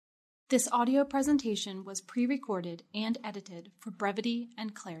This audio presentation was pre-recorded and edited for brevity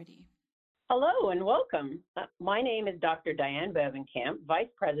and clarity. Hello and welcome. My name is Dr. Diane Bovenkamp, Vice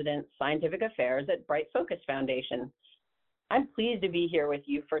President, Scientific Affairs at Bright Focus Foundation. I'm pleased to be here with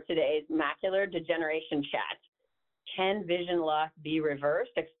you for today's macular degeneration chat. Can vision loss be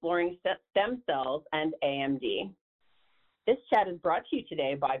reversed? Exploring stem cells and AMD. This chat is brought to you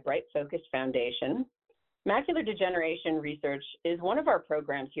today by Bright Focus Foundation. Macular degeneration research is one of our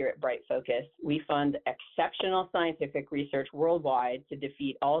programs here at Bright Focus. We fund exceptional scientific research worldwide to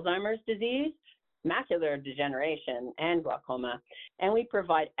defeat Alzheimer's disease, macular degeneration, and glaucoma, and we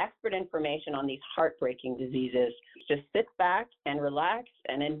provide expert information on these heartbreaking diseases. Just sit back and relax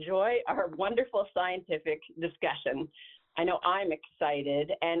and enjoy our wonderful scientific discussion. I know I'm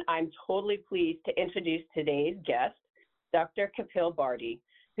excited, and I'm totally pleased to introduce today's guest, Dr. Kapil Bharti,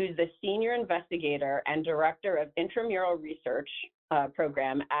 who's the Senior Investigator and Director of Intramural Research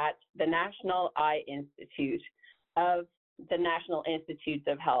Program at the National Eye Institute of the National Institutes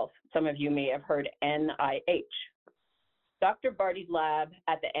of Health. Some of you may have heard NIH. Dr. Bharti's lab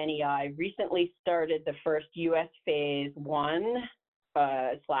at the NEI recently started the first U.S. phase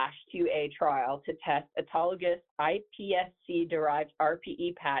 1/2A trial to test autologous iPSC-derived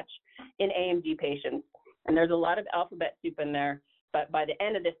RPE patch in AMD patients. And there's a lot of alphabet soup in there, but by the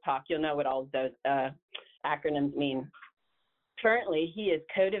end of this talk, you'll know what all of those acronyms mean. Currently, he is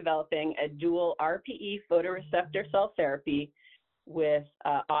co-developing a dual RPE photoreceptor cell therapy with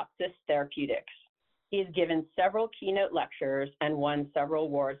Optis Therapeutics. He has given several keynote lectures and won several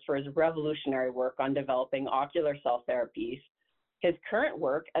awards for his revolutionary work on developing ocular cell therapies. His current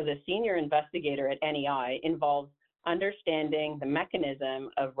work as a senior investigator at NEI involves understanding the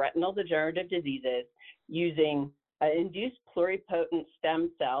mechanism of retinal degenerative diseases using induced pluripotent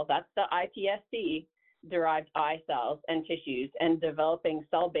stem cell, that's the iPSC, derived eye cells and tissues, and developing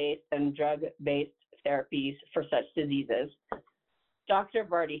cell-based and drug-based therapies for such diseases. Dr.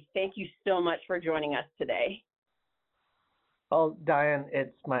 Bharti, thank you so much for joining us today. Well, Diane,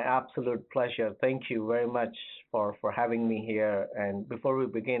 it's my absolute pleasure. Thank you very much for having me here. And before we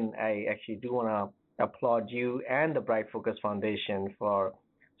begin, I actually do want to applaud you and the Bright Focus Foundation for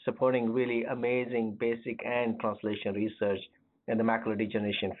supporting really amazing basic and translation research in the macular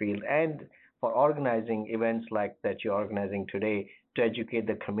degeneration field, and for organizing events like that you're organizing today to educate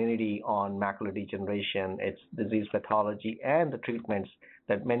the community on macular degeneration, its disease pathology, and the treatments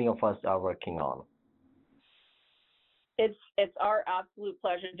that many of us are working on. It's our absolute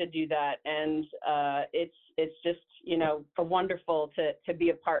pleasure to do that, and it's just, you know, wonderful to be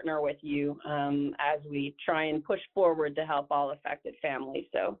a partner with you as we try and push forward to help all affected families.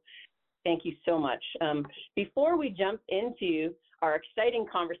 So thank you so much. Before we jump into our exciting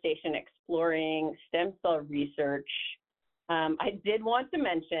conversation exploring stem cell research, I did want to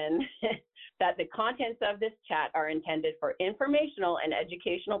mention that the contents of this chat are intended for informational and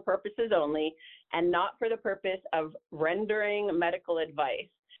educational purposes only, and not for the purpose of rendering medical advice.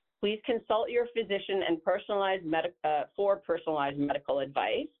 Please consult your physician and personalized medical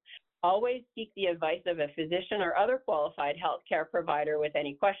advice. Always seek the advice of a physician or other qualified healthcare provider with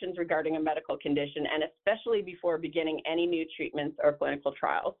any questions regarding a medical condition, and especially before beginning any new treatments or clinical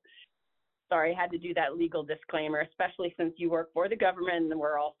trials. Sorry, I had to do that legal disclaimer, especially since you work for the government and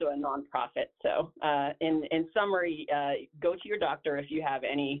we're also a nonprofit. So in summary, go to your doctor if you have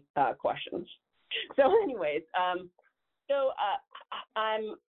any questions. So anyways, I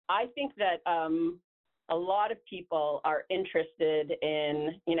think that a lot of people are interested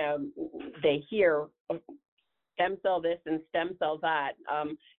in, you know, they hear stem cell this and stem cell that.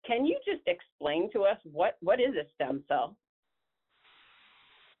 Can you just explain to us what is a stem cell?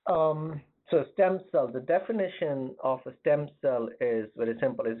 So stem cell, the definition of a stem cell is very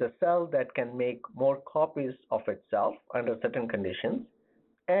simple. It's a cell that can make more copies of itself under certain conditions,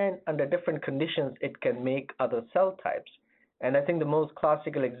 and under different conditions, it can make other cell types. And I think the most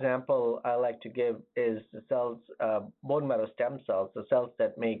classical example I like to give is the cells, bone marrow stem cells, the cells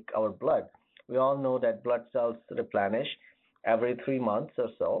that make our blood. We all know that blood cells replenish every 3 months or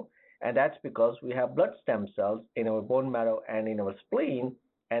so, and that's because we have blood stem cells in our bone marrow and in our spleen,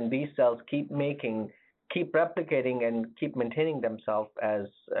 and these cells keep replicating and keep maintaining themselves as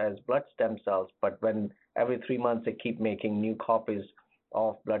blood stem cells, but when every 3 months they keep making new copies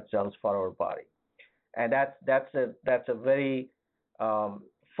of blood cells for our body. And that's a very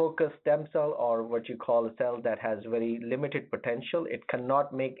focused stem cell, or what you call a cell that has very limited potential. It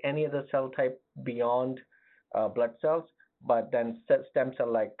cannot make any other cell type beyond blood cells, but then stem cell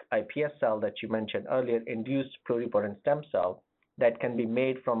like iPS cell that you mentioned earlier, induced pluripotent stem cell, that can be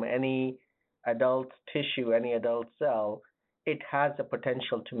made from any adult tissue, any adult cell, it has the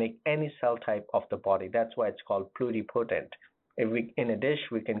potential to make any cell type of the body. That's why it's called pluripotent. If we in a dish,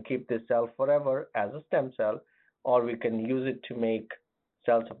 we can keep this cell forever as a stem cell, or we can use it to make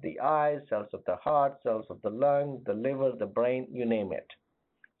cells of the eye, cells of the heart, cells of the lung, the liver, the brain, you name it.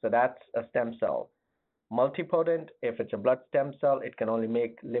 So that's a stem cell. Multipotent, if it's a blood stem cell, it can only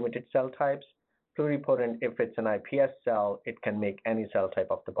make limited cell types. Pluripotent, if it's an iPS cell, it can make any cell type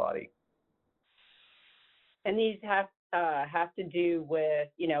of the body. And these have to do with,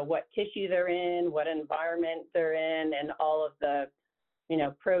 what tissue they're in, what environment they're in, and all of the,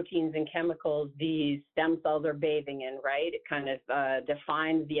 proteins and chemicals these stem cells are bathing in, right? It kind of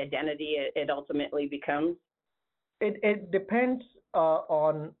defines the identity it ultimately becomes. It depends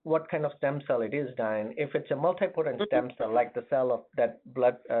on what kind of stem cell it is, Diane. If it's a multipotent stem cell, like the cell of that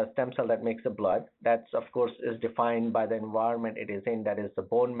blood stem cell that makes the blood, that's of course is defined by the environment it is in. That is the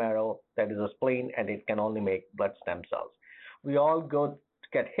bone marrow, that is the spleen, and it can only make blood stem cells. We all go to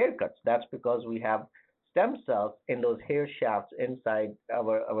get haircuts. That's because we have stem cells in those hair shafts inside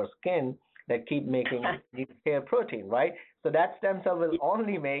our skin that keep making hair protein, right? So that stem cell will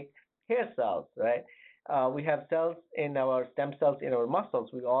only make hair cells, right? We have cells in our stem cells in our muscles.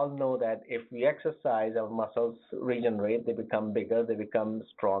 We all know that if we exercise, our muscles regenerate, they become bigger, they become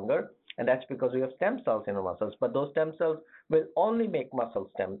stronger, and that's because we have stem cells in our muscles. But those stem cells will only make muscles,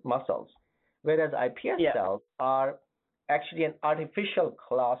 whereas iPS cells are actually an artificial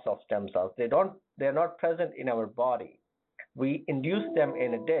class of stem cells. They're not present in our body. We induce them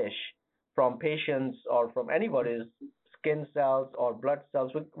in a dish from patients or from anybody's skin cells or blood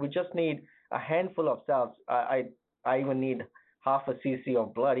cells. We just need a handful of cells. I even need half a cc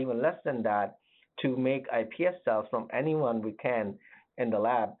of blood, even less than that, to make iPS cells from anyone we can in the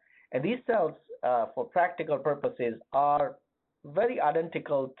lab. And these cells, for practical purposes, are very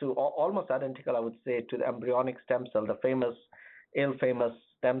identical to, almost identical, I would say, to the embryonic stem cell, the famous, ill-famous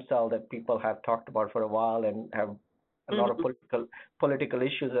stem cell that people have talked about for a while and have a lot of political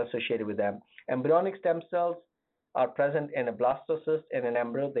issues associated with them. Embryonic stem cells are present in a blastocyst in an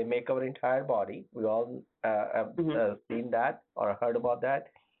embryo. They make our entire body. We all have seen that or heard about that.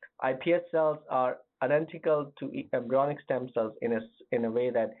 iPS cells are identical to embryonic stem cells in a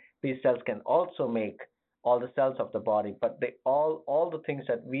way that these cells can also make all the cells of the body, but they all the things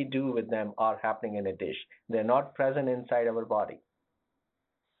that we do with them are happening in a dish. They're not present inside our body.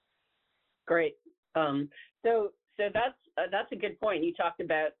 Great. So that's a good point. You talked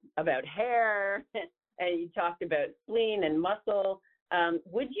about hair, and you talked about spleen and muscle.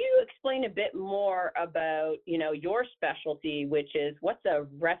 Would you explain a bit more about, your specialty, which is what's a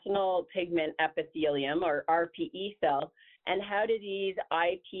retinal pigment epithelium, or RPE cell, and how do these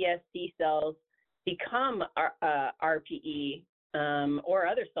iPSC cells become RPE or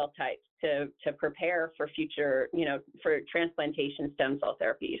other cell types to prepare for future, for transplantation stem cell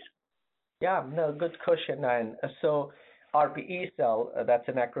therapies? Yeah, no, good question, Ryan. So RPE cell, that's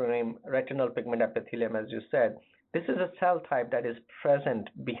an acronym, retinal pigment epithelium, as you said. This is a cell type that is present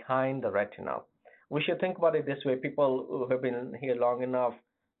behind the retina. We should think about it this way. People who have been here long enough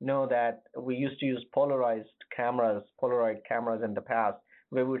know that we used to use Polaroid cameras in the past,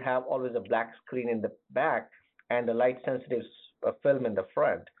 where we would have always a black screen in the back and a light sensitive film in the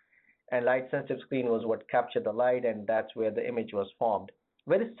front. And light sensitive screen was what captured the light, and that's where the image was formed.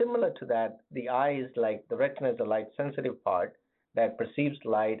 Very similar to that, the eye is like the retina is a light sensitive part that perceives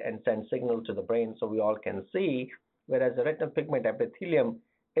light and sends signal to the brain so we all can see, whereas the retinal pigment epithelium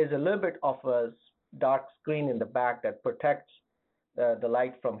is a little bit of a dark screen in the back that protects the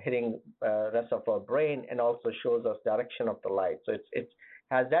light from hitting rest of our brain and also shows us direction of the light. So it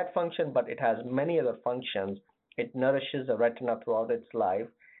has that function, but it has many other functions. It nourishes the retina throughout its life.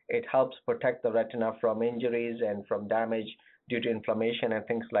 It helps protect the retina from injuries and from damage due to inflammation and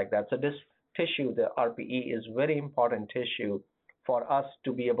things like that. So this tissue, the RPE, is very important tissue for us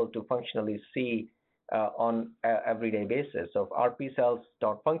to be able to functionally see on an everyday basis. So if RP cells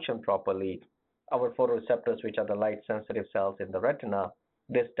don't function properly, our photoreceptors, which are the light sensitive cells in the retina,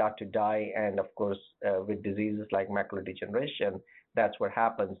 they start to die. And of course, with diseases like macular degeneration, that's what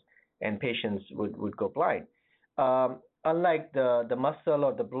happens, and patients would go blind. Unlike the muscle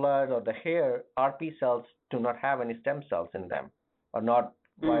or the blood or the hair, RP cells do not have any stem cells in them, or not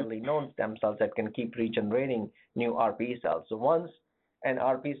widely known stem cells that can keep regenerating new RP cells. So once an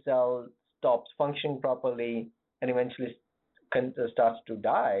RP cell stops functioning properly and eventually starts to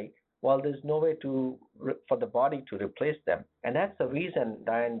die, well, there's no way for the body to replace them. And that's the reason,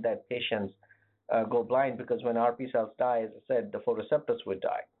 Diane, that patients go blind, because when RP cells die, as I said, the photoreceptors would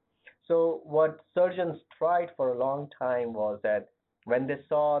die. So what surgeons tried for a long time was that when they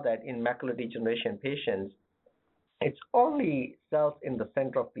saw that in macular degeneration patients, It's only cells in the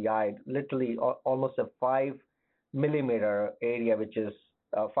center of the eye, literally almost a 5 millimeter area, which is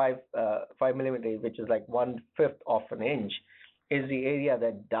 5 millimeter, which is like 1/5 of an inch, is the area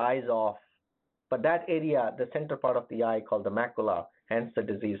that dies off. But that area, the center part of the eye called the macula, hence the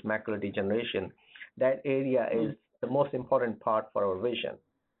disease macular degeneration, that area is the most important part for our vision.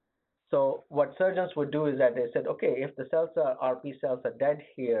 So what surgeons would do is that they said, okay, if the cells are RP cells are dead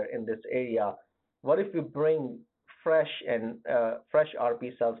here in this area, what if we bring fresh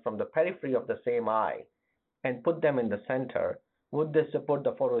RP cells from the periphery of the same eye and put them in the center? Would they support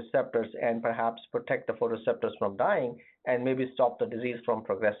the photoreceptors and perhaps protect the photoreceptors from dying and maybe stop the disease from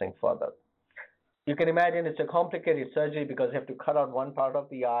progressing further? You can imagine it's a complicated surgery because you have to cut out one part of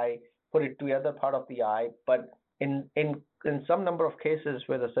the eye, put it to the other part of the eye. But in some number of cases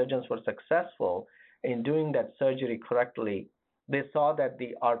where the surgeons were successful in doing that surgery correctly, they saw that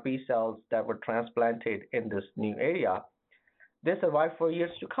the RP cells that were transplanted in this new area, they survived for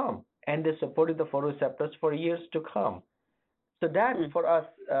years to come, and they supported the photoreceptors for years to come. So that for us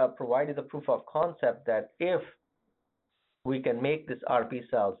provided the proof of concept that if we can make these RP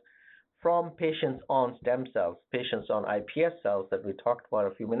cells from patients on stem cells, patients on iPS cells that we talked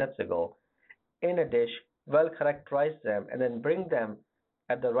about a few minutes ago, in a dish, well characterize them, and then bring them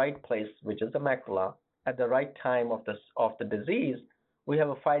at the right place, which is the macula, at the right time of the disease, we have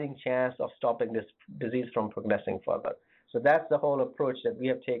a fighting chance of stopping this disease from progressing further. So that's the whole approach that we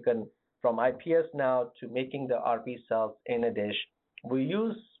have taken from iPS now to making the RP cells in a dish. We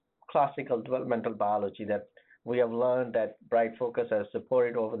use classical developmental biology that we have learned that Bright Focus has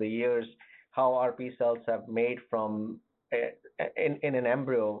supported over the years, how RP cells have made from in an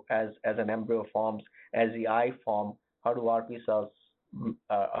embryo as an embryo forms, as the eye form, how do RP cells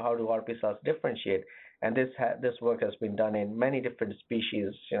differentiate? And this work has been done in many different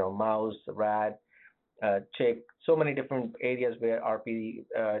species, mouse, rat, chick, so many different areas where RP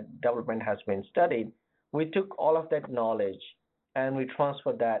development has been studied. We took all of that knowledge and we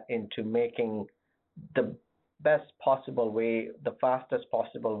transferred that into making the best possible way, the fastest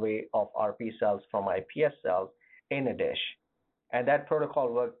possible way of RP cells from iPS cells in a dish. And that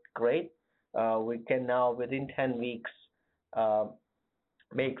protocol worked great. We can now, within 10 weeks,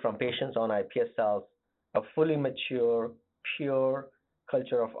 make from patients on iPS cells a fully mature, pure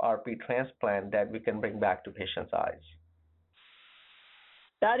culture of RP transplant that we can bring back to patients' eyes.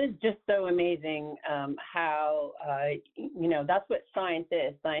 That is just so amazing how, that's what science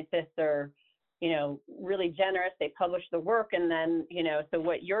is. Scientists are, really generous. They publish the work, and then, so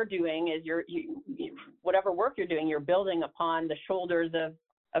what you're doing is whatever work you're doing, you're building upon the shoulders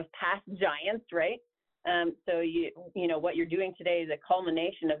of past giants, right? So what you're doing today is a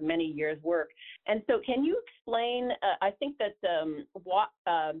culmination of many years' work. And so, can you explain? I think that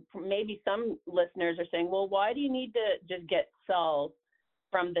maybe some listeners are saying, well, why do you need to just get cells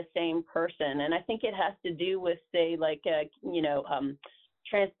from the same person? And I think it has to do with, say, like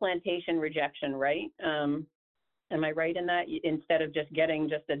transplantation rejection, right? Am I right in that? Instead of just getting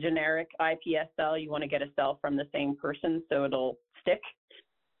just a generic iPS cell, you want to get a cell from the same person so it'll stick?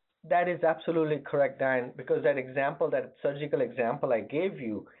 That is absolutely correct, Diane, because that surgical example I gave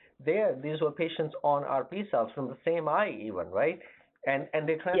you, these were patients on RP cells from the same eye even, right? And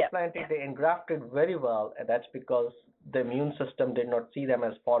they transplanted, they engrafted very well, and that's because the immune system did not see them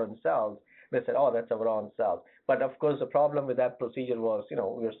as foreign cells. They said, oh, that's our own cells. But of course, the problem with that procedure was, we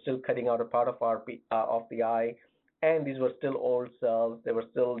were still cutting out a part of of the eye, and these were still old cells. They were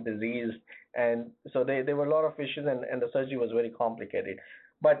still diseased, and so there were a lot of issues, and the surgery was very complicated.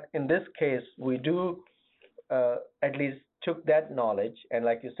 But in this case, we do at least took that knowledge, and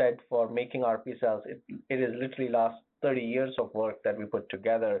like you said, for making RP cells, it is literally last 30 years of work that we put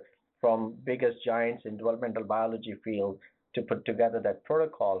together from biggest giants in developmental biology field to put together that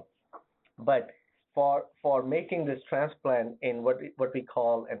protocol. But for making this transplant in what we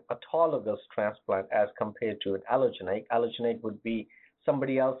call an autologous transplant as compared to an allogeneic would be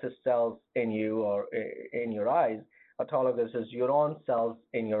somebody else's cells in you or in your eyes. Autologous is your own cells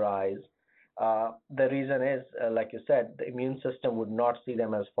in your eyes. The reason is, like you said, the immune system would not see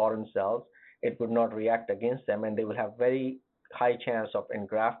them as foreign cells. It would not react against them, and they will have very high chance of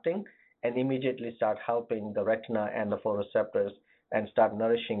engrafting and immediately start helping the retina and the photoreceptors and start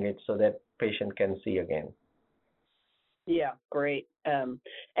nourishing it so that patient can see again. Yeah, great. And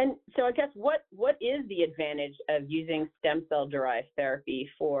so I guess what is the advantage of using stem cell derived therapy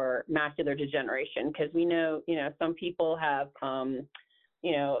for macular degeneration? Because we know, some people have,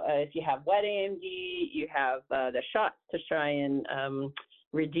 if you have wet AMD, you have the shots to try and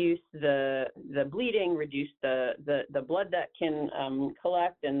reduce the bleeding, reduce the blood that can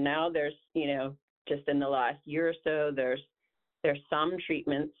collect, and now there's just in the last year or so, there's some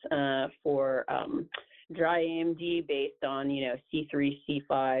treatments for dry AMD based on, C3,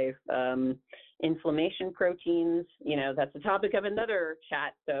 C5 inflammation proteins. That's the topic of another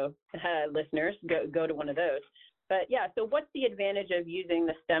chat. So listeners, go to one of those. But yeah, so what's the advantage of using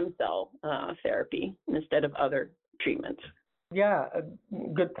the stem cell therapy instead of other treatments? Yeah,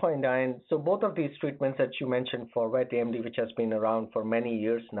 good point, Diane. So both of these treatments that you mentioned for wet AMD, which has been around for many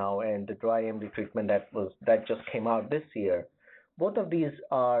years now, and the dry AMD treatment that just came out this year, both of these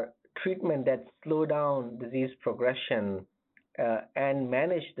are treatment that slow down disease progression and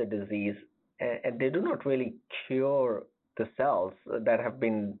manage the disease, and they do not really cure the cells that have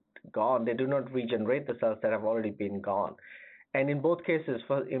been gone. They do not regenerate the cells that have already been gone. And in both cases,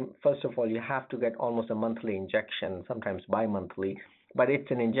 first of all, you have to get almost a monthly injection, sometimes bi-monthly, but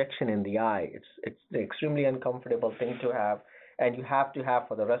it's an injection in the eye. It's an extremely uncomfortable thing to have, and you have to have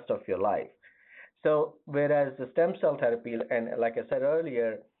for the rest of your life. So whereas the stem cell therapy, and like I said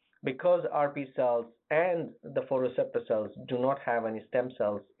earlier, because RP cells and the photoreceptor cells do not have any stem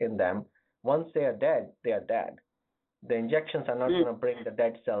cells in them, once they are dead, they are dead. The injections are not going to bring the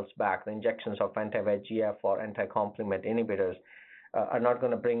dead cells back. The injections of anti-VEGF or anti-complement inhibitors are not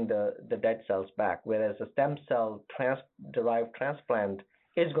going to bring the dead cells back, whereas a stem cell derived transplant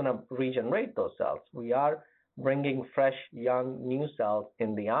is going to regenerate those cells. We are bringing fresh, young, new cells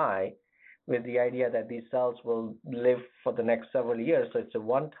in the eye with the idea that these cells will live for the next several years. So it's a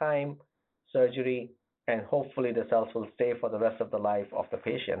one-time surgery, and hopefully the cells will stay for the rest of the life of the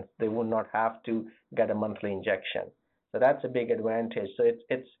patient. They will not have to get a monthly injection. So that's a big advantage. So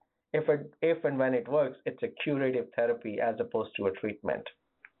it's if and when it works, it's a curative therapy as opposed to a treatment.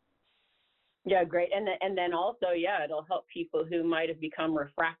 Yeah, great. And then also, yeah, it'll help people who might have become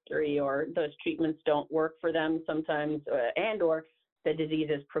refractory or those treatments don't work for them sometimes, and or the disease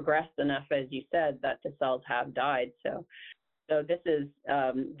has progressed enough, as you said, that the cells have died. So this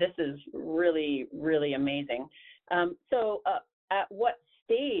is really, really amazing. So at what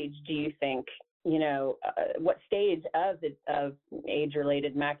stage do you think, what stage of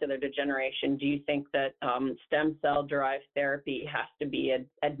age-related macular degeneration do you think that stem cell-derived therapy has to be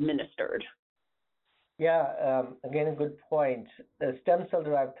administered? Yeah, again, a good point. Stem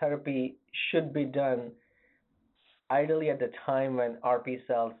cell-derived therapy should be done ideally at the time when RP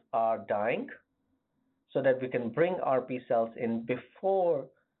cells are dying, so that we can bring RP cells in before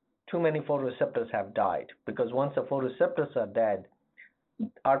too many photoreceptors have died. Because once the photoreceptors are dead,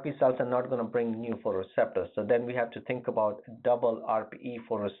 RP cells are not going to bring new photoreceptors. So then we have to think about double RPE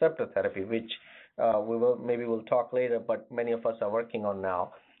photoreceptor therapy, which we'll talk later, but many of us are working on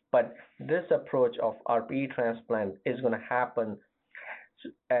now. But this approach of RPE transplant is going to happen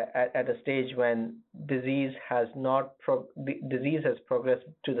at a stage when disease has progressed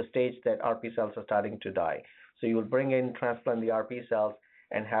to the stage that RP cells are starting to die. So you will bring in, transplant the RP cells,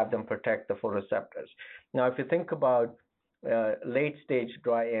 and have them protect the photoreceptors. Now, if you think about late stage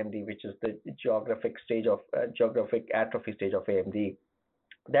dry AMD, which is the geographic atrophy stage of AMD,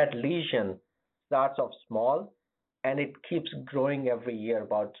 that lesion starts off small and it keeps growing every year,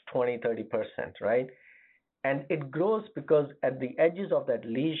 about 20-30%, right? And it grows because at the edges of that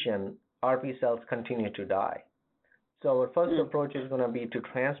lesion, RP cells continue to die. So our first approach is going to be to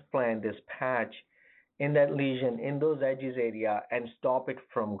transplant this patch in that lesion, in those edges area, and stop it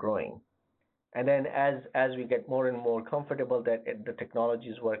from growing. And then as we get more and more comfortable that the technology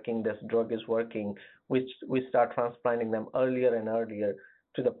is working, this drug is working, we start transplanting them earlier and earlier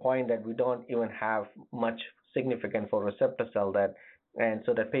to the point that we don't even have much significant photoreceptor cell and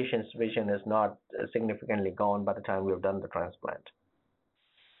so the patient's vision is not significantly gone by the time we've done the transplant.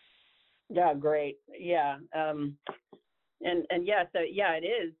 Yeah, great. Yeah. And yeah, so yeah, it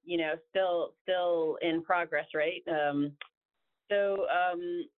is, still in progress, right?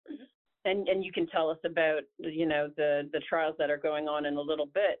 And you can tell us about, the trials that are going on in a little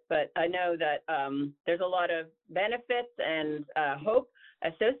bit, but I know that there's a lot of benefits and hope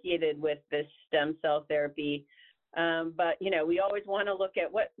associated with this stem cell therapy. But, we always want to look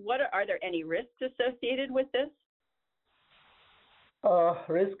at are there any risks associated with this?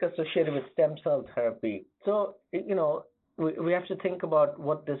 Risk associated with stem cell therapy. So, we have to think about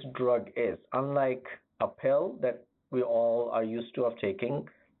what this drug is. Unlike a pill that we all are used to of taking,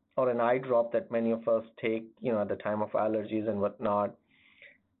 or an eye drop that many of us take, at the time of allergies and whatnot,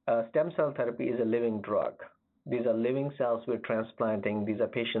 stem cell therapy is a living drug. These are living cells we're transplanting. These are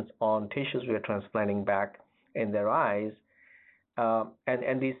patients on tissues we're transplanting back in their eyes.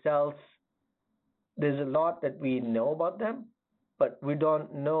 And these cells, there's a lot that we know about them, but we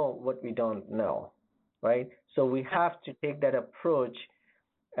don't know what we don't know, right? So we have to take that approach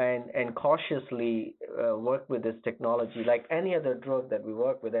and cautiously work with this technology like any other drug that we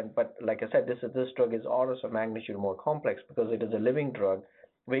work with. And but like I said, this drug is orders of magnitude more complex because it is a living drug.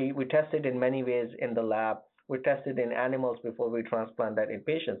 We test it in many ways in the lab. We test it in animals before we transplant that in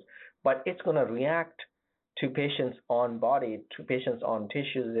patients. But it's going to react to patients' on body, to patients' on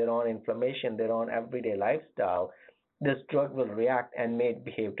tissues, their own inflammation, their own everyday lifestyle. This drug will react and may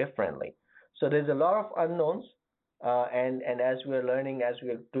behave differently. So there's a lot of unknowns, and as we're learning, as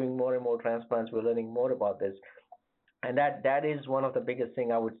we're doing more and more transplants, we're learning more about this. And that is one of the biggest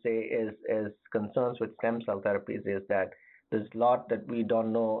thing I would say is concerns with stem cell therapies is that there's a lot that we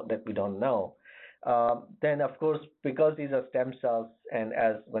don't know that we don't know. Then of course, because these are stem cells, and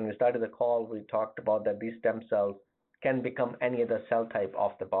as when we started the call, we talked about that these stem cells can become any other cell type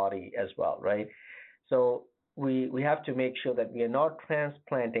of the body as well, right? So we have to make sure that we are not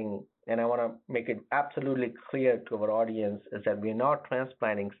transplanting, and I want to make it absolutely clear to our audience is that we are not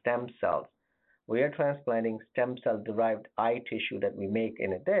transplanting stem cells. We are transplanting stem cell derived eye tissue that we make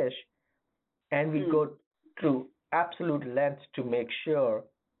in a dish, and we go through absolute lengths to make sure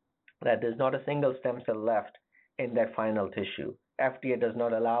that there's not a single stem cell left in that final tissue. FDA does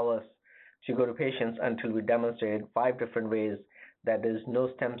not allow us to go to patients until we demonstrate 5 different ways that there's no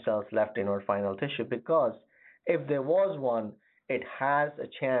stem cells left in our final tissue, because if there was one, it has a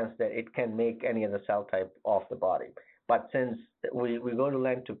chance that it can make any other cell type of the body. But since we go to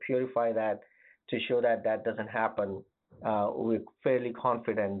length to purify that, to show that that doesn't happen, we're fairly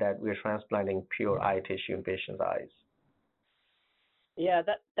confident that we're transplanting pure eye tissue in patients' eyes. Yeah,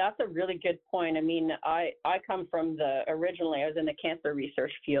 that's a really good point. I mean, I come from originally I was in the cancer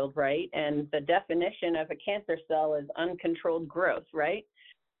research field, right? And the definition of a cancer cell is uncontrolled growth, right?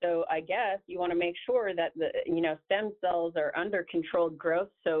 So I guess you want to make sure that the stem cells are under controlled growth,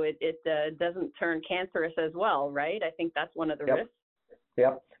 so it doesn't turn cancerous as well, right? I think that's one of the risks.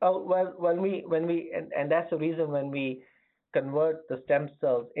 Yep. Oh well, when we and that's the reason when we convert the stem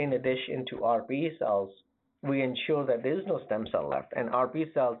cells in a dish into RPE cells, we ensure that there is no stem cell left. And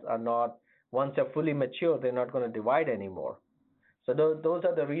RPE cells are not, once they're fully mature, they're not going to divide anymore. So those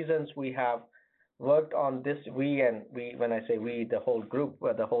are the reasons we have worked on this. When I say we, the whole group,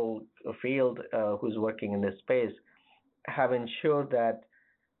 the whole field who's working in this space, have ensured that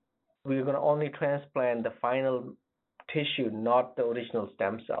we're going to only transplant the final tissue, not the original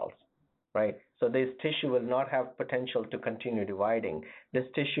stem cells, right? So this tissue will not have potential to continue dividing. This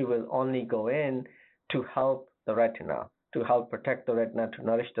tissue will only go in to help the retina, to help protect the retina, to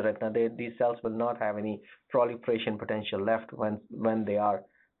nourish the retina. These cells will not have any proliferation potential left when they are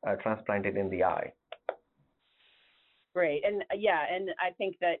transplanted in the eye. Great. And and I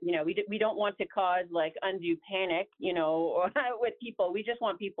think that, we don't want to cause like undue panic, with people. We just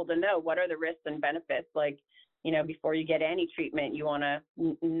want people to know what are the risks and benefits. Like, before you get any treatment, you want to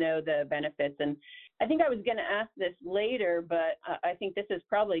know the benefits. And I think I was going to ask this later, but I think this is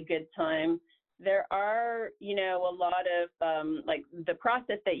probably a good time. There are, a lot of like the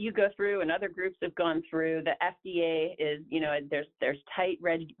process that you go through and other groups have gone through. The FDA is, there's tight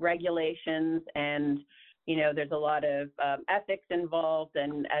regulations, and there's a lot of ethics involved.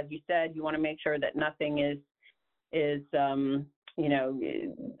 And as you said, you want to make sure that nothing is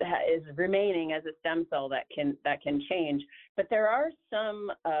remaining as a stem cell that can change. But there are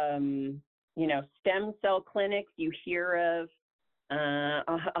some stem cell clinics you hear of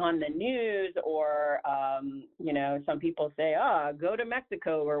on the news, or some people say, go to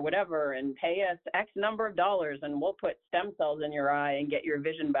Mexico or whatever and pay us X number of dollars and we'll put stem cells in your eye and get your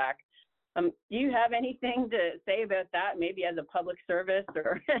vision back. Do you have anything to say about that, maybe as a public service,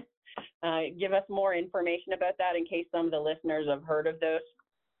 or give us more information about that in case some of the listeners have heard of those?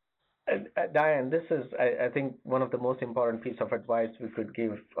 Diane, this is, I think, one of the most important piece of advice we could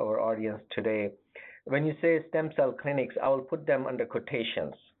give our audience today. When you say stem cell clinics, I will put them under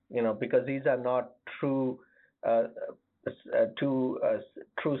quotations, because these are not true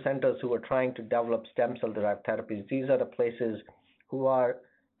centers who are trying to develop stem cell derived therapies. These are the places who are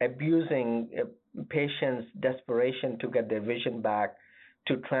abusing patients' desperation to get their vision back,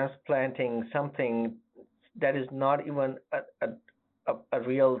 to transplanting something that is not even a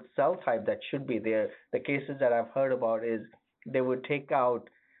real cell type that should be there. The cases that I've heard about is they would take out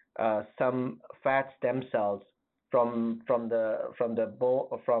some fat stem cells from the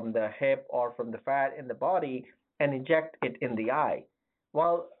hip or from the fat in the body and inject it in the eye.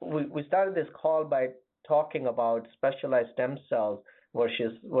 Well, we started this call by talking about specialized stem cells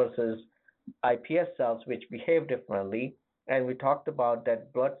versus iPS cells, which behave differently, and we talked about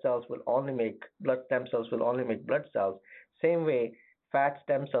that blood stem cells will only make blood cells. Same way, fat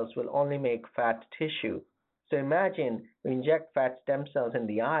stem cells will only make fat tissue. So imagine we inject fat stem cells in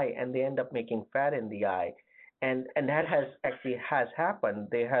the eye and they end up making fat in the eye. And that has happened.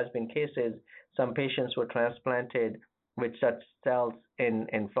 There has been cases, some patients were transplanted with such cells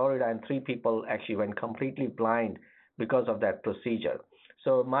in Florida, and 3 people actually went completely blind because of that procedure.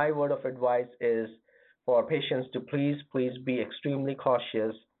 So my word of advice is for patients to please be extremely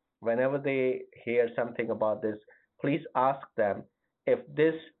cautious whenever they hear something about this. Please ask them if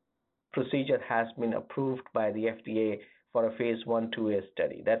this procedure has been approved by the FDA for a phase 1/2A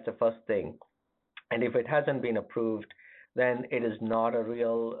study. That's the first thing. And if it hasn't been approved, then it is not a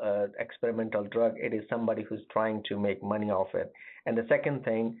real experimental drug. It is somebody who's trying to make money off it. And the second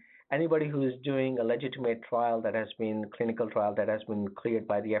thing, anybody who is doing a legitimate trial that has been clinical trial that has been cleared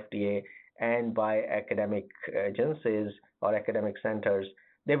by the FDA and by academic agencies or academic centers,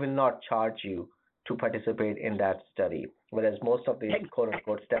 they will not charge you to participate in that study. Whereas most of the quote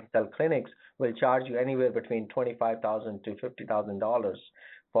unquote stem cell clinics will charge you anywhere between $25,000 to $50,000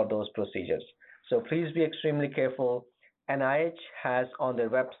 for those procedures. So please be extremely careful. NIH has on their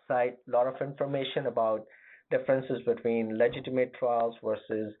website a lot of information about differences between legitimate trials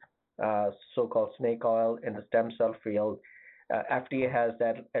versus so-called snake oil in the stem cell field. FDA has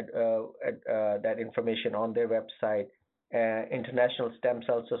that information on their website. International Stem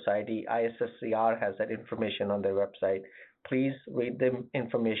Cell Society, ISSCR, has that information on their website. Please read the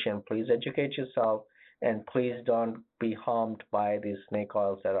information. Please educate yourself, and please don't be harmed by these snake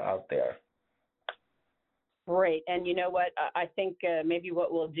oils that are out there. Great. And you know what? I think maybe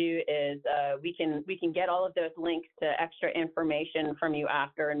what we'll do is we can get all of those links to extra information from you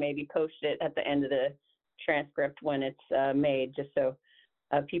after, and maybe post it at the end of the transcript when it's made, just so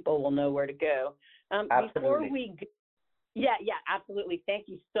people will know where to go. Absolutely. Yeah, absolutely. Thank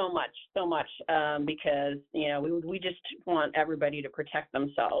you so much, because we just want everybody to protect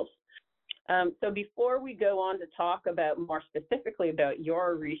themselves. So before we go on to talk about more specifically about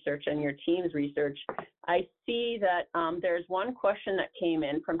your research and your team's research, I see that there's one question that came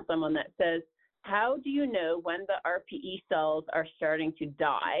in from someone that says, how do you know when the RPE cells are starting to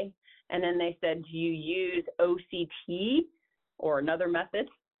die? And then they said, do you use OCT or another method?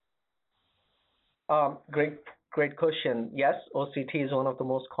 Great question. Yes, OCT is one of the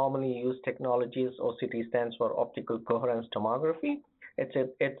most commonly used technologies. OCT stands for optical coherence tomography.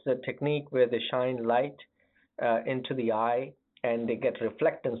 It's a technique where they shine light into the eye and they get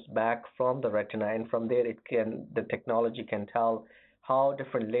reflectance back from the retina, and from there the technology can tell how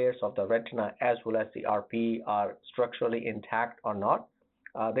different layers of the retina as well as the RPE are structurally intact or not.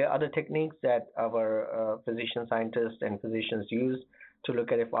 There are other techniques that our physician scientists and physicians use to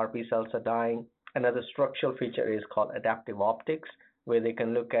look at if RPE cells are dying. Another structural feature is called adaptive optics, where they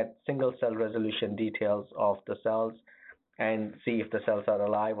can look at single cell resolution details of the cells and see if the cells are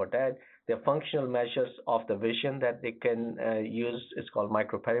alive or dead. There are functional measures of the vision that they can use. It's called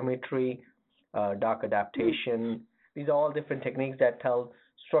microperimetry, dark adaptation. These are all different techniques that tell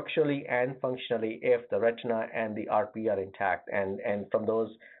structurally and functionally if the retina and the RPE are intact. And from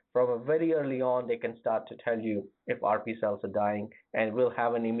a very early on, they can start to tell you if RPE cells are dying, and will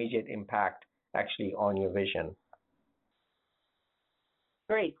have an immediate impact actually on your vision.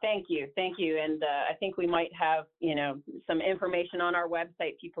 Great, thank you. And I think we might have, some information on our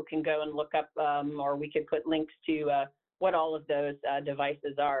website. People can go and look up, or we could put links to what all of those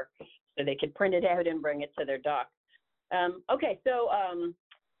devices are, so they could print it out and bring it to their doc. Okay,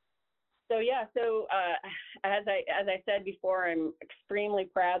 as I said before, I'm extremely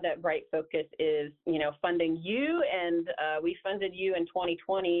proud that Bright Focus is, funding you, and we funded you in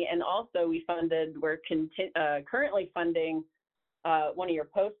 2020, and also we're currently funding one of your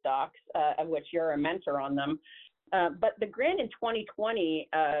postdocs, of which you're a mentor on them. But the grant in 2020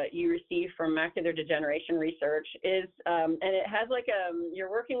 you received from Macular Degeneration Research is, and it has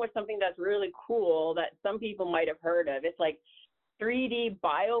you're working with something that's really cool that some people might have heard of. It's like 3D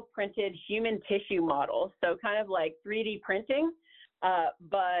bioprinted human tissue models. So kind of like 3D printing,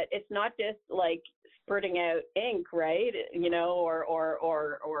 but it's not just like spurting out ink, right?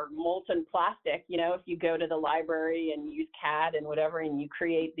 Or molten plastic. If you go to the library and use CAD and whatever, and you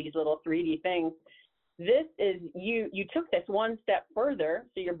create these little 3D things, this is, you took this one step further.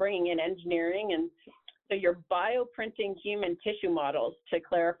 So you're bringing in engineering, and so you're bioprinting human tissue models to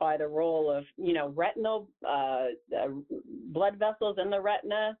clarify the role of, retinal blood vessels in the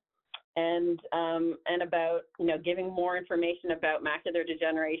retina, and about, giving more information about macular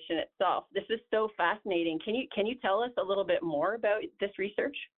degeneration itself. This is so fascinating. Can you tell us a little bit more about this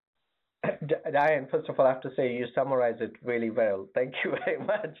research? Diane, first of all, I have to say you summarize it really well. Thank you very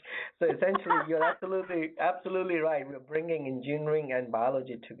much. So essentially, you're absolutely right. We're bringing engineering and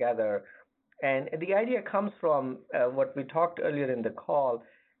biology together And the idea comes from what we talked earlier in the call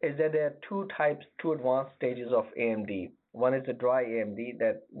is that there are two types, two advanced stages of AMD. One is the dry AMD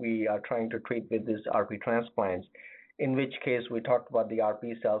that we are trying to treat with these RP transplants, in which case we talked about the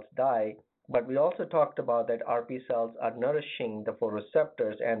RP cells die, but we also talked about that RP cells are nourishing the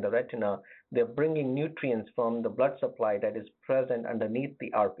photoreceptors and the retina. They're bringing nutrients from the blood supply that is present underneath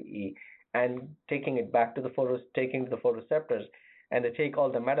the RPE and taking it back to the photoreceptors, and they take all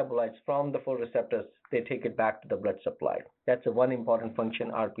the metabolites from the photoreceptors, they take it back to the blood supply. That's the one important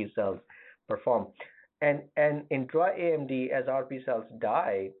function RP cells perform. And in dry AMD, as RP cells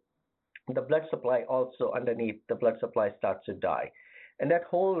die, the blood supply also underneath the blood supply starts to die. And that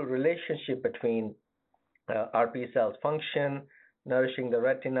whole relationship between RP cells function, nourishing the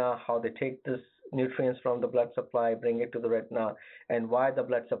retina, how they take this nutrients from the blood supply, bring it to the retina, and why the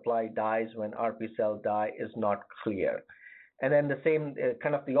blood supply dies when RP cells die is not clear. And then the same,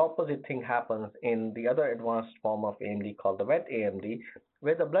 kind of the opposite thing happens in the other advanced form of AMD called the wet AMD,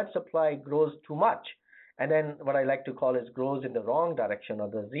 where the blood supply grows too much. And then what I like to call is grows in the wrong direction or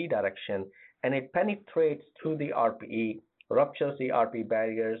the Z direction, and it penetrates through the RPE, ruptures the RP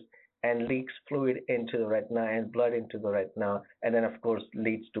barriers, and leaks fluid into the retina and blood into the retina, and then of course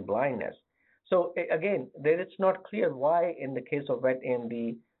leads to blindness. So again, there it's not clear why in the case of wet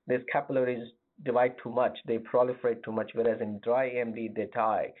AMD, these capillaries divide too much, they proliferate too much, whereas in dry AMD they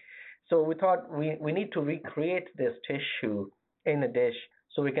die. So we thought we need to recreate this tissue in a dish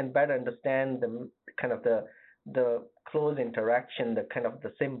so we can better understand the kind of the close interaction, the kind of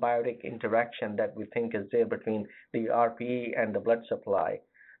the symbiotic interaction that we think is there between the RPE and the blood supply.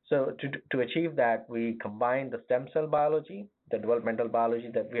 So to achieve that, we combine the stem cell biology, the developmental biology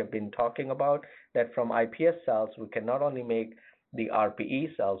that we have been talking about, that from iPS cells, we can not only make the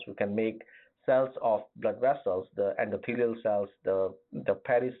RPE cells, we can make cells of blood vessels, the endothelial cells, the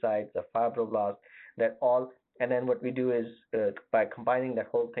pericytes, the fibroblasts, that all, and then what we do is by combining that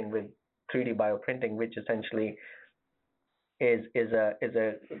whole thing with 3D bioprinting, which essentially is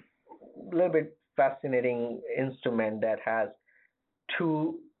a little bit fascinating instrument that has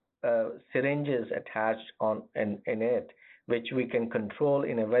two syringes attached in it, which we can control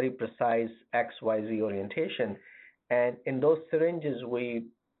in a very precise XYZ orientation. And in those syringes, we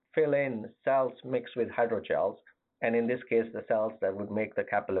fill in cells mixed with hydrogels. And in this case, the cells that would make the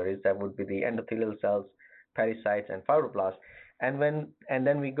capillaries, that would be the endothelial cells, pericytes, and fibroblasts. And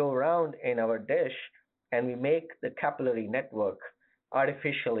then we go around in our dish and we make the capillary network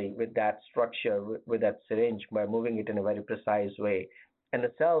artificially with that structure, with that syringe, by moving it in a very precise way. And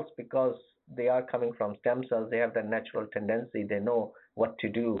the cells, because they are coming from stem cells, they have that natural tendency, they know what to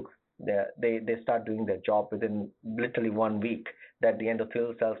do. They start doing their job within literally 1 week, that the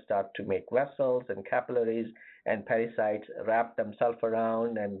endothelial cells start to make vessels and capillaries, and pericytes wrap themselves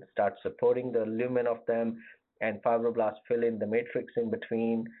around and start supporting the lumen of them, and fibroblasts fill in the matrix in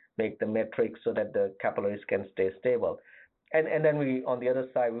between, make the matrix so that the capillaries can stay stable. And then we, on the other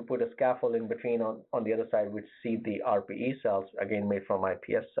side, we put a scaffold in between on the other side, which seed the RPE cells, again made from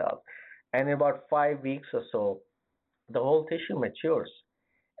iPS cells. And in about 5 weeks or so, the whole tissue matures.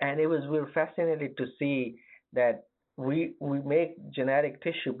 And we were fascinated to see that we make genetic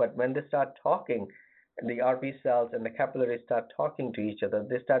tissue, but when they start talking, the RP cells and the capillaries start talking to each other,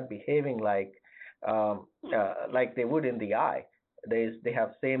 they start behaving like they would in the eye. They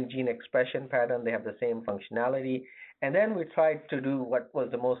have same gene expression pattern, they have the same functionality. And then we tried to do what was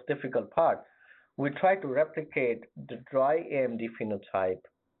the most difficult part. We tried to replicate the dry AMD phenotype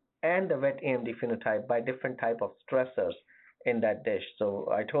and the wet AMD phenotype by different type of stressors in that dish. So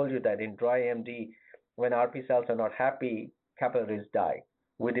I told you that in dry AMD, when RP cells are not happy, capillaries die.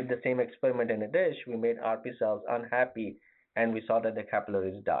 We did the same experiment in a dish. We made RP cells unhappy, and we saw that the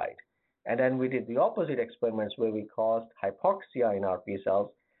capillaries died. And then we did the opposite experiments where we caused hypoxia in RP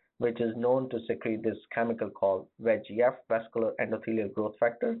cells, which is known to secrete this chemical called VEGF, vascular endothelial growth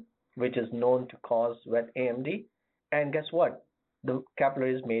factor, which is known to cause wet AMD. And guess what? The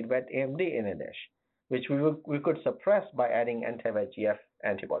capillaries made wet AMD in a dish, which we could suppress by adding anti-VEGF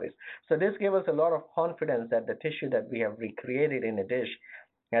antibodies. So this gave us a lot of confidence that the tissue that we have recreated in a dish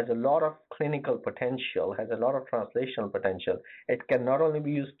has a lot of clinical potential, has a lot of translational potential. It can not only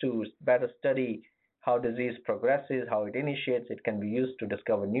be used to better study how disease progresses, how it initiates, it can be used to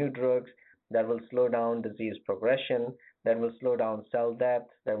discover new drugs that will slow down disease progression, that will slow down cell death,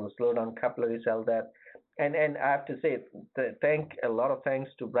 that will slow down capillary cell death. And I have to say, a lot of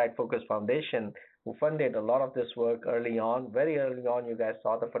thanks to Bright Focus Foundation, who funded a lot of this work early on. Very early on, you guys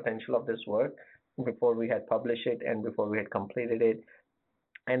saw the potential of this work before we had published it and before we had completed it.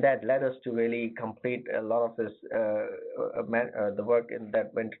 And that led us to really complete a lot of this the work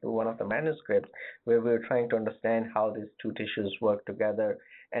that went into one of the manuscripts, where we were trying to understand how these two tissues work together.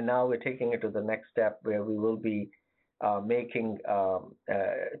 And now we're taking it to the next step, where we will be making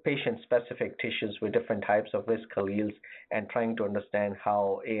patient-specific tissues with different types of risk alleles and trying to understand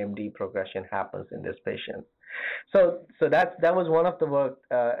how AMD progression happens in this patient. So that was one of the work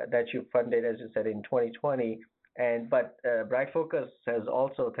that you funded, as you said, in 2020. But Bright Focus has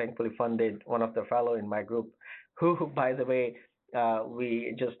also thankfully funded one of the fellow in my group, who, by the way,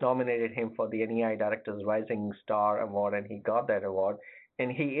 we just nominated him for the NEI Director's Rising Star Award, and he got that award.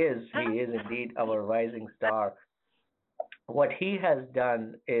 And he is indeed our rising star. What he has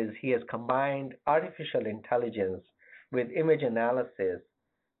done is he has combined artificial intelligence with image analysis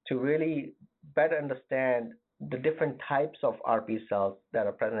to really better understand the different types of RP cells that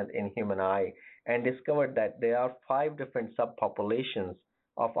are present in human eye, and discovered that there are 5 different subpopulations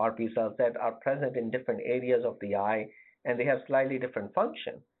of RP cells that are present in different areas of the eye, and they have slightly different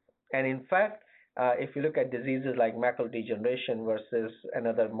function. And in fact, if you look at diseases like macular degeneration versus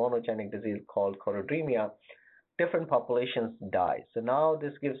another monogenic disease called choroideremia, different populations die. So now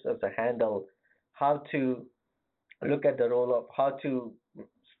this gives us a handle how to look at the role of how to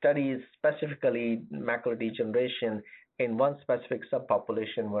study specifically macular degeneration in one specific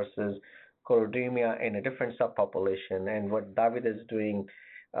subpopulation versus choroideremia in a different subpopulation. And what David is doing,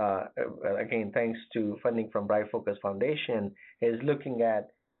 again, thanks to funding from Bright Focus Foundation, is looking at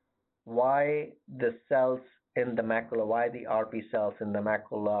why the cells in the macula, why the RP cells in the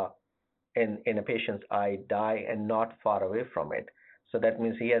macula in a patient's eye die and not far away from it. So that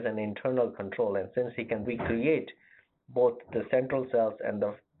means he has an internal control. And since he can recreate both the central cells and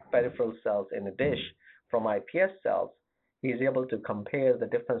the peripheral cells in a dish from iPS cells, he's able to compare the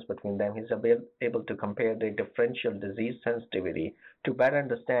difference between them. He's able to compare the differential disease sensitivity to better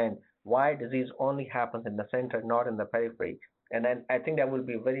understand why disease only happens in the center, not in the periphery. And then I think that will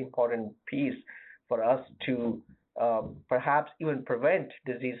be a very important piece for us to perhaps even prevent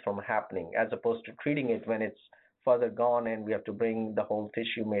disease from happening, as opposed to treating it when it's further gone and we have to bring the whole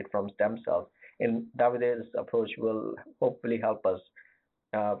tissue made from stem cells. And David's approach will hopefully help us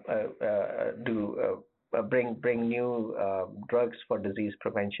bring new drugs for disease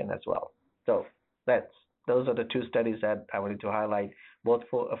prevention as well. So those are the 2 studies that I wanted to highlight, both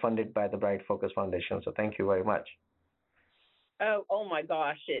funded by the Bright Focus Foundation. So thank you very much. Oh my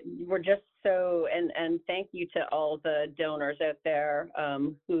gosh, we're just so, and thank you to all the donors out there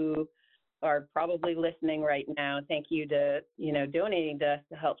who are probably listening right now. Thank you to, donating to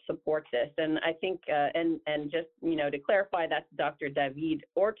help support this. And I think, and just, to clarify, that's Dr. David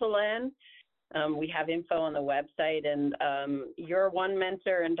Ortolan. We have info on the website, and you're one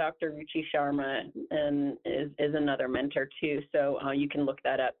mentor, and Dr. Ruchi Sharma is another mentor too, so you can look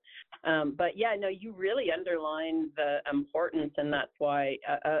that up. But yeah, no, you really underline the importance, and that's why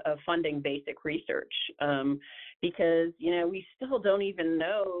of funding basic research, because we still don't even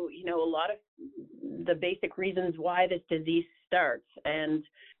know, a lot of the basic reasons why this disease starts. And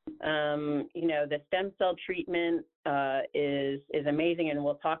the stem cell treatment is amazing, and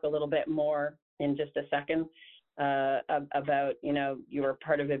we'll talk a little bit more in just a second about, you were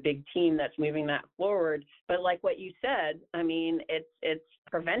part of a big team that's moving that forward. But like what you said, I mean, it's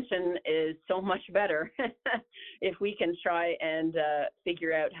prevention is so much better if we can try and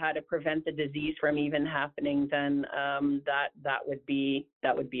figure out how to prevent the disease from even happening. Then that would be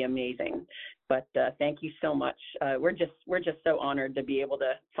amazing. But thank you so much. We're just so honored to be able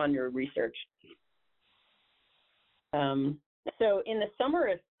to fund your research. So in the summer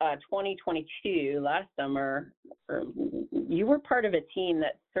of 2022, last summer, you were part of a team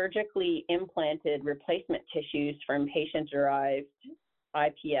that surgically implanted replacement tissues from patient-derived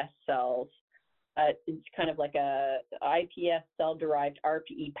iPS cells. It's kind of like a iPS cell-derived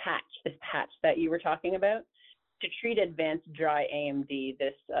RPE patch, this patch that you were talking about, to treat advanced dry AMD,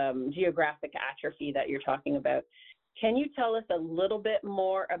 this geographic atrophy that you're talking about. Can you tell us a little bit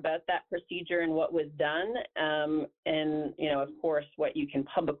more about that procedure and what was done? And, of course, what you can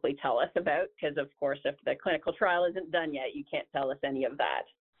publicly tell us about, because, of course, if the clinical trial isn't done yet, you can't tell us any of that.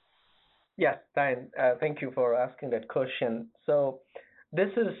 Yes, Diane, thank you for asking that question. So this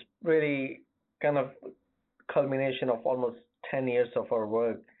is really kind of culmination of almost 10 years of our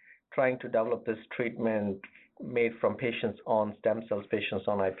work trying to develop this treatment made from patients on stem cells, patients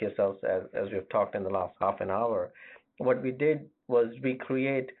on iPS cells, as we've talked in the last half an hour. What we did was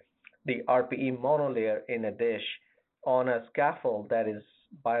recreate the RPE monolayer in a dish on a scaffold that is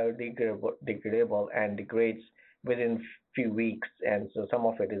biodegradable and degrades within few weeks. And so some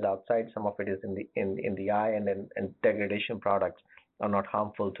of it is outside, some of it is in the eye, and then degradation products are not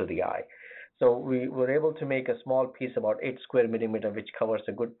harmful to the eye. So we were able to make a small piece, about 8 square millimeter, which covers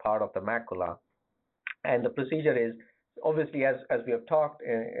a good part of the macula. And the procedure is obviously, as we have talked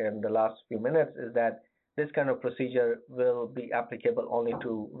in the last few minutes, is that this kind of procedure will be applicable only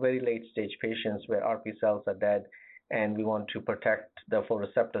to very late stage patients where RP cells are dead, and we want to protect the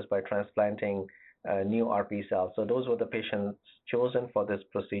photoreceptors by transplanting new RP cells. So those were the patients chosen for this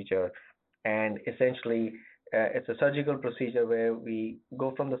procedure. And essentially, it's a surgical procedure where we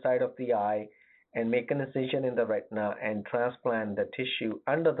go from the side of the eye and make an incision in the retina and transplant the tissue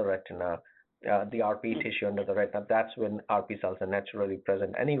under the retina, the RP tissue under the retina. That's when RP cells are naturally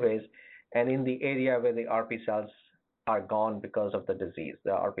present anyways. And in the area where the RP cells are gone because of the disease,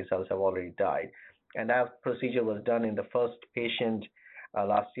 the RP cells have already died. And that procedure was done in the first patient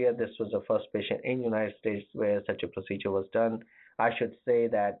last year. This was the first patient in the United States where such a procedure was done. I should say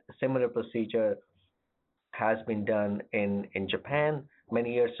that a similar procedure has been done in Japan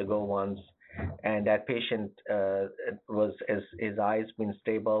many years ago once, and that patient was his eyes been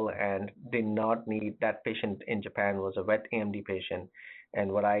stable and did not need. That patient in Japan was a wet AMD patient,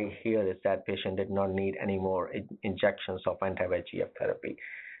 and what I hear is that patient did not need any more injections of anti-VEGF therapy.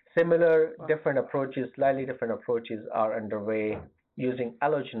 Similar, different approaches, slightly different approaches are underway using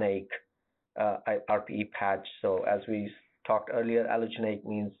allogeneic RPE patch. So as we talked earlier, allogeneic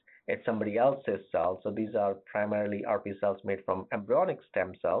means it's somebody else's cells. So these are primarily RP cells made from embryonic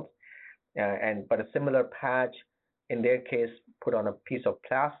stem cells, but a similar patch, in their case, put on a piece of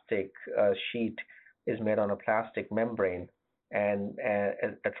plastic sheet, is made on a plastic membrane. And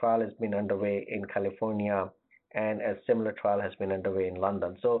a trial has been underway in California, and a similar trial has been underway in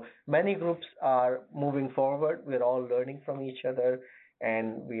London. So many groups are moving forward. We're all learning from each other,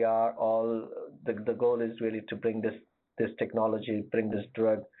 and we are all, the goal is really to bring this technology, bring this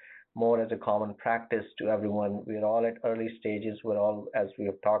drug more as a common practice to everyone. We're all at early stages. We're all, as we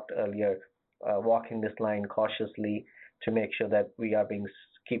have talked earlier, walking this line cautiously to make sure that we are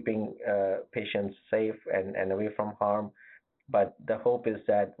keeping patients safe and away from harm. But the hope is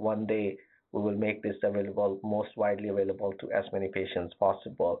that one day we will make this available, most widely available to as many patients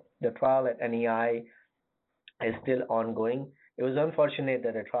possible. The trial at NEI is still ongoing. It was unfortunate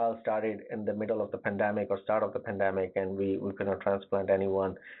that the trial started in the middle of the pandemic or start of the pandemic, and we could not transplant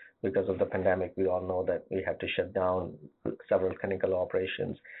anyone because of the pandemic. We all know that we had to shut down several clinical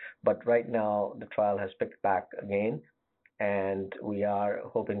operations. But right now, the trial has picked back again, and we are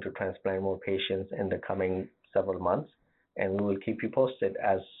hoping to transplant more patients in the coming several months, and we will keep you posted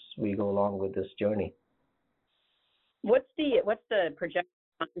as we go along with this journey. What's the projected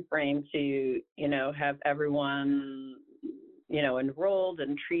time frame to have everyone enrolled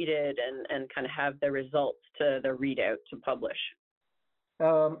and treated and kind of have the results to the readout to publish?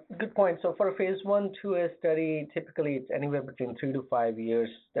 Good point. So for a phase 1/2A study, typically it's anywhere between 3 to 5 years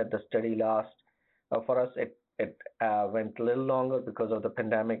that the study lasts. For us, it went a little longer because of the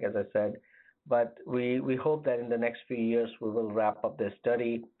pandemic, as I said. But we hope that in the next few years we will wrap up this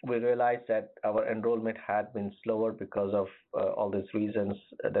study. We realized that our enrollment had been slower because of all these reasons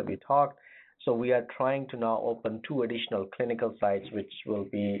that we talked. So we are trying to now open 2 additional clinical sites, which will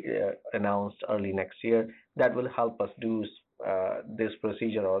be announced early next year. That will help us do this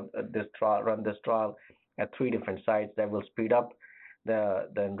procedure or this trial, run this trial at 3 different sites. That will speed up the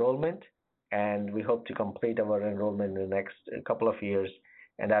enrollment, and we hope to complete our enrollment in the next couple of years.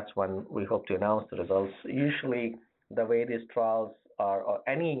 And that's when we hope to announce the results. Usually, the way these trials are, or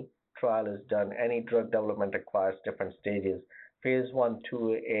any trial is done, any drug development requires different stages. Phase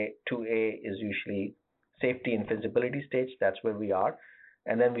 1/2A is usually safety and feasibility stage. That's where we are.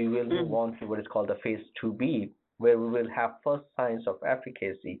 And then we will move on to what is called the phase 2B, where we will have first signs of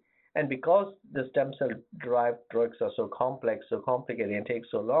efficacy. And because the stem cell derived drugs are so complex, so complicated, and take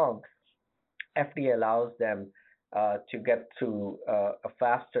so long, FDA allows them to get to a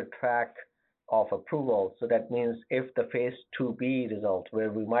faster track of approval. So that means if the phase 2B result,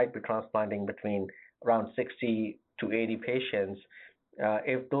 where we might be transplanting between around 60 to 80 patients,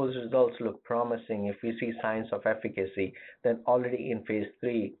 if those results look promising, if we see signs of efficacy, then already in phase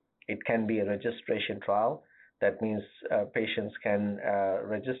 3, it can be a registration trial. That means patients can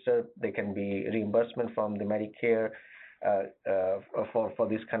register, they can be reimbursement from the Medicare for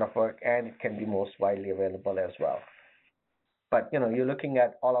this kind of work, and it can be most widely available as well. But you're looking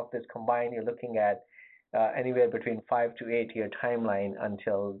at all of this combined, you're looking at anywhere between 5 to 8 year timeline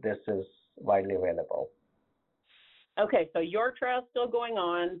until this is widely available. Okay, so your trial's still going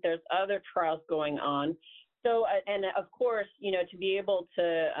on. There's other trials going on. So, and of course, to be able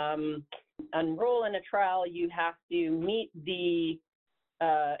to enroll in a trial, you have to meet the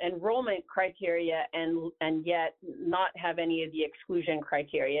enrollment criteria and yet not have any of the exclusion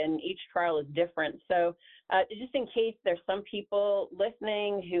criteria, and each trial is different. So just in case there's some people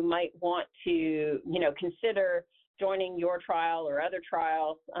listening who might want to, consider joining your trial or other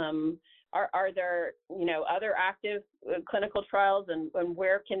trials, are there, other active clinical trials, and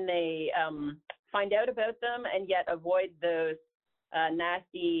where can they find out about them and yet avoid those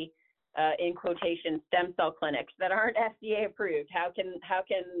nasty, in quotation, stem cell clinics that aren't FDA approved? How can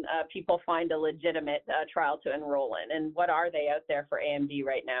people find a legitimate trial to enroll in, and what are they out there for AMD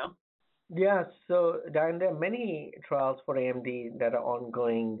right now? Yeah, so Diane, there are many trials for AMD that are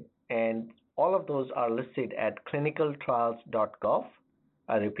ongoing, and all of those are listed at clinicaltrials.gov.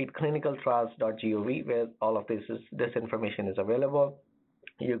 I repeat, clinicaltrials.gov, where all of this information is available.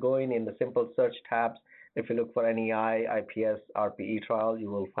 You go in the simple search tabs. If you look for NEI, IPS, RPE trial, you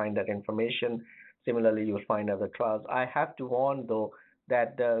will find that information. Similarly, you will find other trials. I have to warn, though,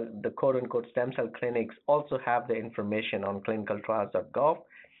 that the quote-unquote stem cell clinics also have the information on clinicaltrials.gov,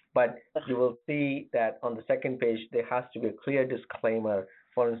 but you will see that on the second page, there has to be a clear disclaimer,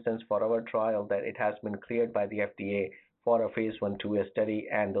 for instance, for our trial, that it has been cleared by the FDA for a phase 1/2 study,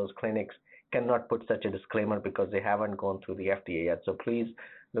 and those clinics cannot put such a disclaimer because they haven't gone through the FDA yet. So please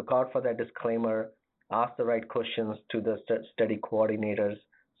look out for that disclaimer, ask the right questions to the study coordinators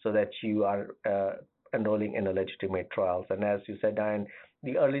so that you are enrolling in a legitimate trials. And as you said, Diane,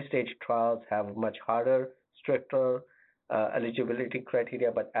 the early stage trials have much harder, stricter eligibility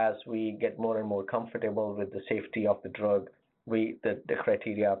criteria, but as we get more and more comfortable with the safety of the drug, the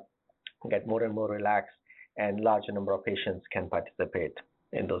criteria get more and more relaxed, and larger number of patients can participate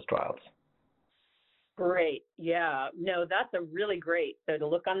in those trials. Great. Yeah. No, that's a really great. So to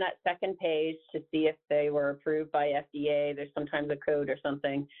look on that second page to see if they were approved by FDA, there's sometimes a code or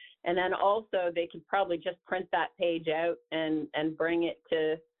something. And then also they could probably just print that page out and bring it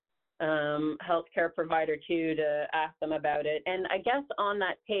to healthcare provider too, to ask them about it. And I guess on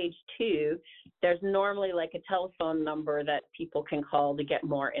that page too, there's normally like a telephone number that people can call to get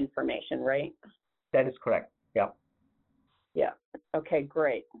more information, right? That is correct. Yeah. Yeah. Okay,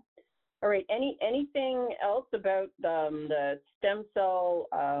 great. All right. Anything else about the stem cell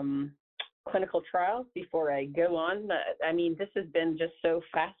clinical trials before I go on? I mean, this has been just so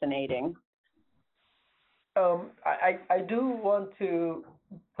fascinating. I do want to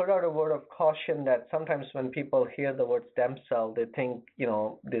put out a word of caution that sometimes when people hear the word stem cell, they think,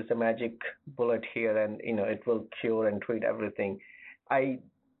 there's a magic bullet here and, it will cure and treat everything. I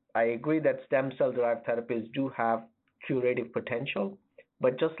agree that stem cell derived therapies do have curative potential,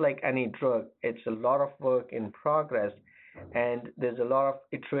 but just like any drug, it's a lot of work in progress, and there's a lot of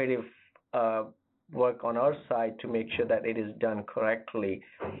iterative work on our side to make sure that it is done correctly.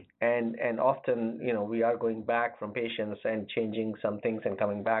 And often, we are going back from patients and changing some things and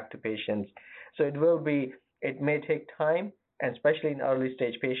coming back to patients. So it may take time, and especially in early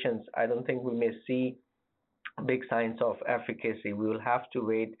stage patients, I don't think we may see big signs of efficacy. We will have to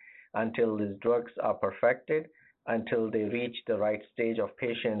wait until these drugs are perfected, until they reach the right stage of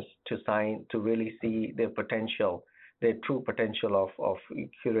patients to really see their potential, their true potential of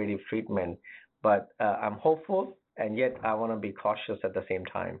curative treatment. But I'm hopeful, and yet I want to be cautious at the same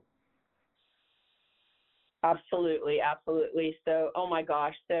time. Absolutely, absolutely. So, oh my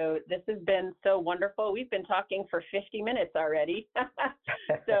gosh, so this has been so wonderful. We've been talking for 50 minutes already.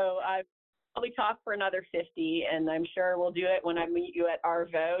 So I've probably talk for another 50, and I'm sure we'll do it when I meet you at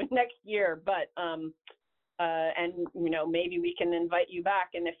ARVO next year. But and maybe we can invite you back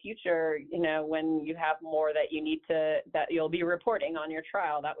in the future, when you have more that you need that you'll be reporting on your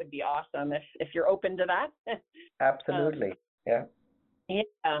trial. That would be awesome if you're open to that. Absolutely. Yeah.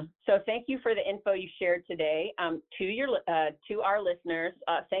 Yeah. So thank you for the info you shared today. To our listeners,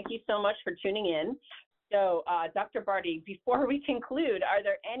 thank you so much for tuning in. So, Dr. Bharti, before we conclude, are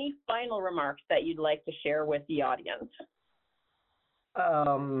there any final remarks that you'd like to share with the audience?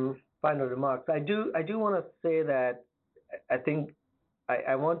 Final remarks. I do want to say that I think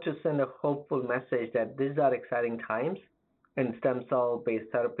I want to send a hopeful message that these are exciting times in stem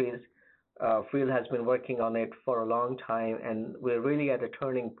cell-based therapies. Field has been working on it for a long time, and we're really at a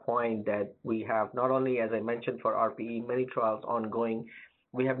turning point that we have not only, as I mentioned, for RPE, many trials ongoing.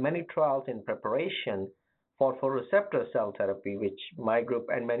 We have many trials in preparation for receptor cell therapy, which my group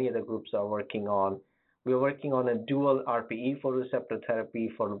and many other groups are working on. We're working on a dual RPE for receptor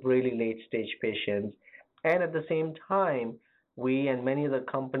therapy for really late stage patients. And at the same time, we and many other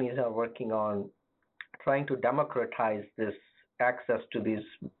companies are working on trying to democratize this access to these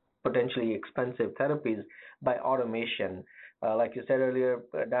potentially expensive therapies by automation. Like you said earlier,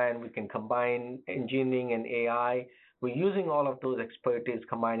 Diane, we can combine engineering and AI we're using all of those expertise,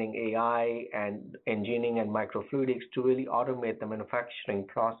 combining AI and engineering and microfluidics to really automate the manufacturing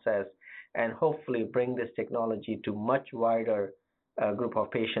process and hopefully bring this technology to much wider group of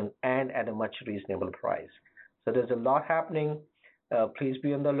patients and at a much reasonable price. So there's a lot happening. Please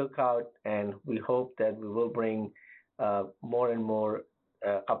be on the lookout, and we hope that we will bring more and more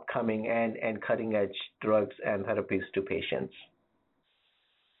upcoming and cutting-edge drugs and therapies to patients.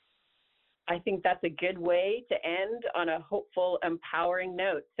 I think that's a good way to end on a hopeful, empowering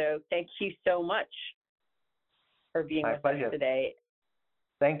note. So thank you so much for being with us today.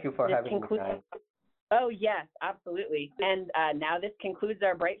 Thank you for having me. Oh, yes, absolutely. And now this concludes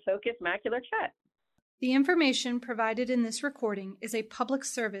our Bright Focus Macular Chat. The information provided in this recording is a public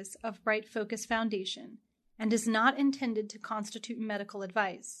service of Bright Focus Foundation and is not intended to constitute medical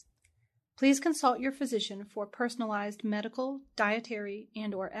advice. Please consult your physician for personalized medical, dietary,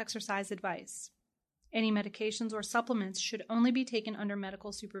 and/or exercise advice. Any medications or supplements should only be taken under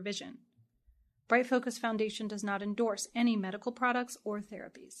medical supervision. Bright Focus Foundation does not endorse any medical products or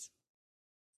therapies.